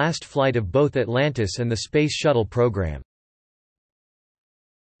be the last flight of both Atlantis and the Space Shuttle program.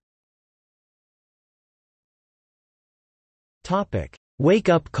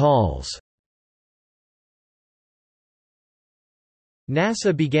 Wake-up calls.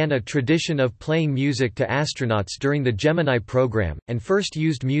 NASA began a tradition of playing music to astronauts during the Gemini program, and first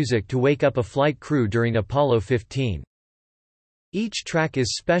used music to wake up a flight crew during Apollo 15. Each track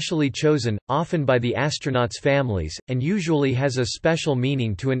is specially chosen, often by the astronauts' families, and usually has a special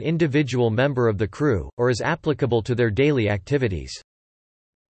meaning to an individual member of the crew, or is applicable to their daily activities.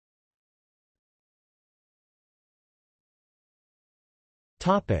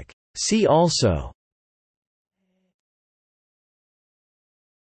 See also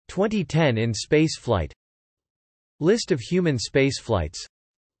 2010 in spaceflight, List of human spaceflights,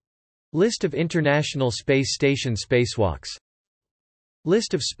 List of International Space Station spacewalks,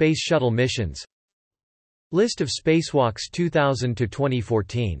 List of Space Shuttle missions, List of spacewalks 2000 to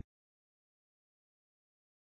 2014.